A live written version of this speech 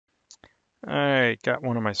Alright, got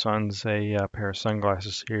one of my sons a pair of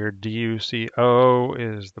sunglasses here.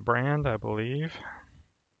 DUCO is the brand, I believe.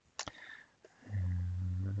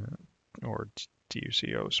 Or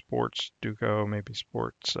DUCO Sports, DUCO, maybe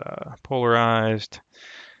Sports Polarized.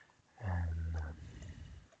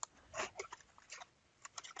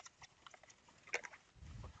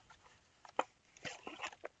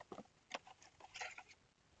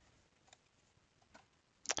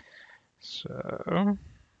 So,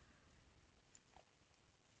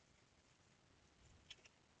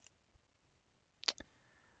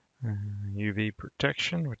 UV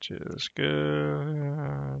protection, which is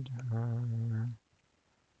good.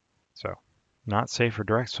 So, not safe for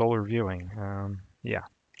direct solar viewing. Yeah,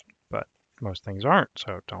 but most things aren't,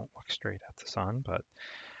 so don't look straight at the sun. But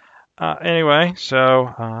anyway,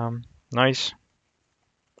 so nice,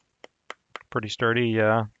 pretty sturdy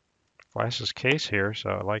glasses case here, so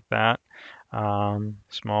I like that.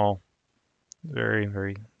 Small, very,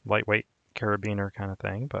 very lightweight carabiner kind of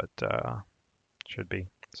thing, but should be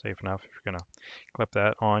safe enough if you're going to clip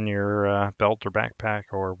that on your belt or backpack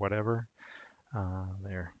or whatever.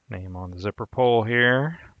 Their name on the zipper pull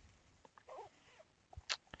here.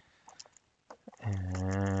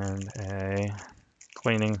 And a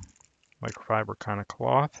cleaning microfiber kind of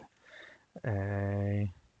cloth. Have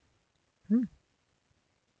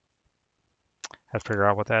to figure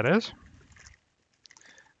out what that is.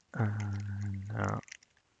 No.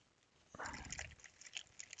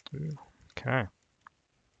 Okay.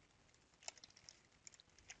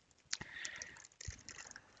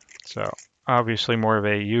 So obviously more of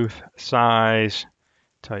a youth size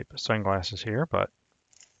type of sunglasses here, but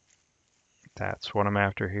that's what I'm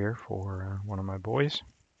after here for one of my boys.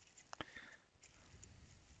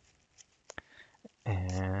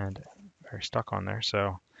 And very stuck on there,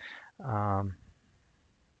 so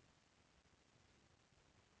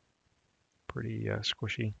pretty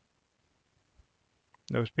squishy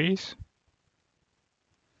nose piece.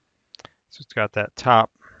 So it's got that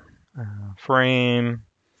top frame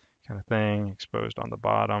kind of thing exposed on the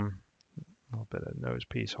bottom. A little bit of nose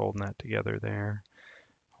piece holding that together there,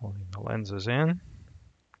 holding the lenses in.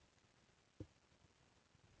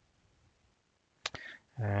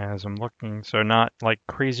 As I'm looking, so not like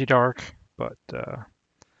crazy dark, but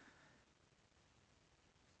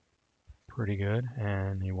pretty good.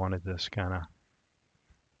 And he wanted this kind of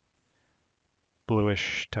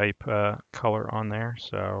bluish type color on there,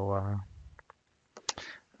 so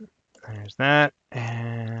there's that.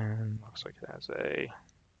 And looks like it has a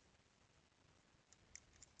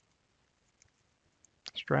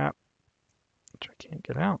strap, which I can't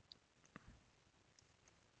get out.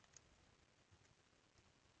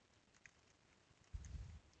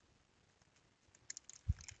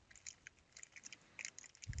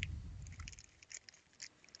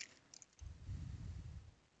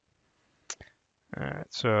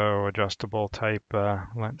 Alright, so adjustable type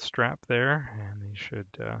length strap there, and these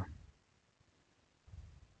should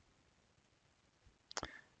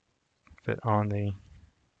fit on the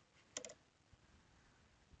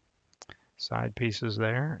side pieces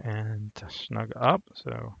there and snug up,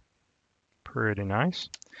 so pretty nice.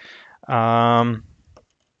 I've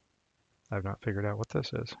not figured out what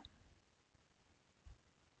this is.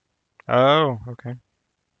 Oh, okay.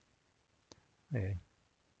 A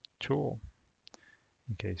tool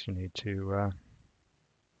in case you need to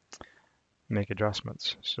make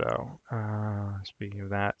adjustments. So speaking of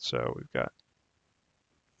that, so we've got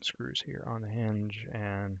screws here on the hinge,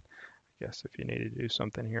 and I guess if you need to do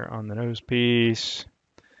something here on the nose piece.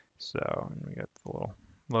 So and we got the little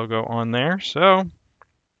logo on there. So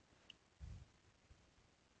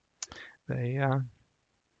they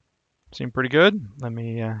seem pretty good. Let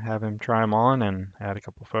me have him try them on and add a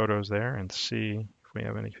couple photos there and see if we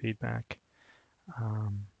have any feedback.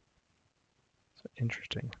 So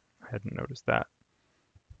interesting. I hadn't noticed that.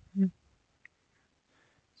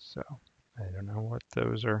 So I don't know what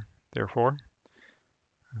those are there for.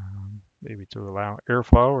 Maybe to allow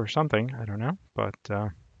airflow or something. I don't know. But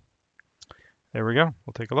there we go.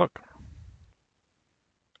 We'll take a look.